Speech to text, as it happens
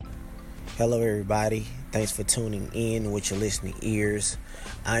Hello, everybody. Thanks for tuning in with your listening ears.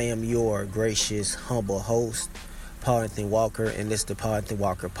 I am your gracious, humble host, Paul Anthony Walker, and this is the Paul Anthony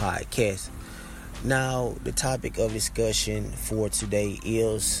Walker Podcast. Now, the topic of discussion for today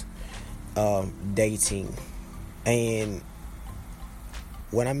is dating. And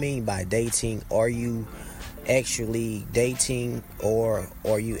what I mean by dating, are you actually dating or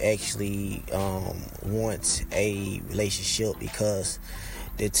you actually want a relationship? Because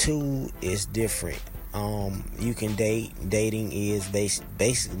the two is different. You can date. Dating is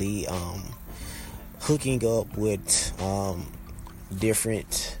basically hooking up with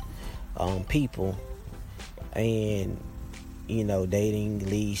different people, and dating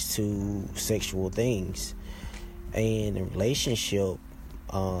leads to sexual things, and a relationship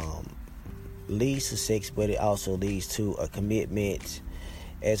leads to sex, but it also leads to a commitment,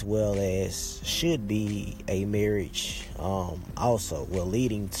 as well as should be a marriage, also,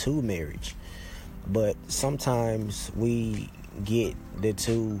 leading to marriage. But sometimes we get the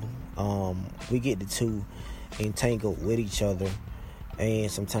two entangled with each other, and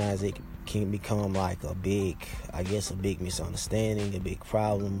sometimes it can become like a big misunderstanding, a big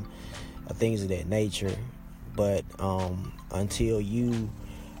problem, things of that nature. But until you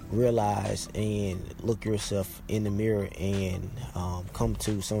realize and look yourself in the mirror and come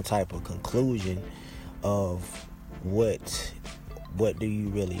to some type of conclusion of what do you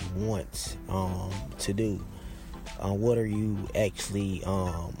really want to do, what are you actually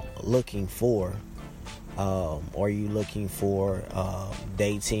looking for. Are you looking for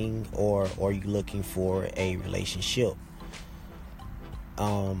dating, or are you looking for a relationship?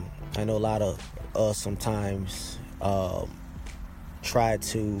 I know a lot of us sometimes try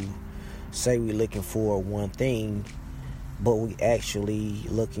to say we're looking for one thing, but we actually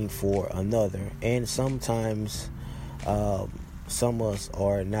looking for another. And sometimes some of us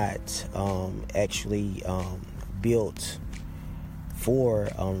are not actually built for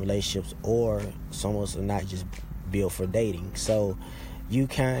relationships, or some of us are not just built for dating. So you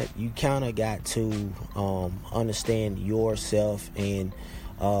kind of got to understand yourself and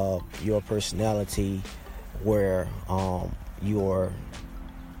your personality, where what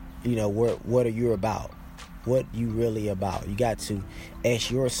are you about, what you really about. You got to ask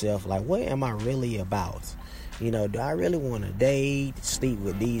yourself, like, what am I really about? Do I really want to date, sleep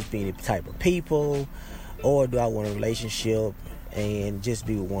with these type of people, or do I want a relationship and just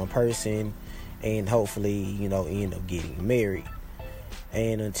be with one person and hopefully end up getting married?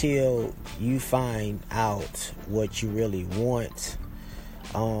 And until you find out what you really want,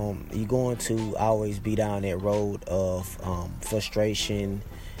 you're going to always be down that road of frustration,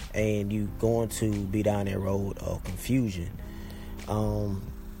 and you're going to be down that road of confusion.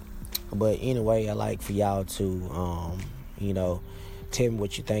 But anyway, I like for y'all to tell me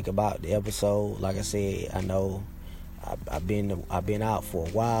what you think about the episode. Like I said, I know I've been out for a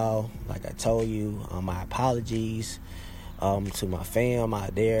while. Like I told you, my apologies to my fam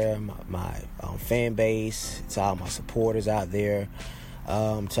out there, my fan base, to all my supporters out there,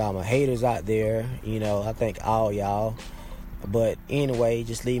 to all my haters out there. I thank all y'all. But anyway,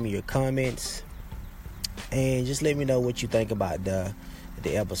 just leave me your comments and just let me know what you think about the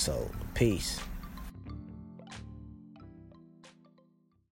episode. Peace.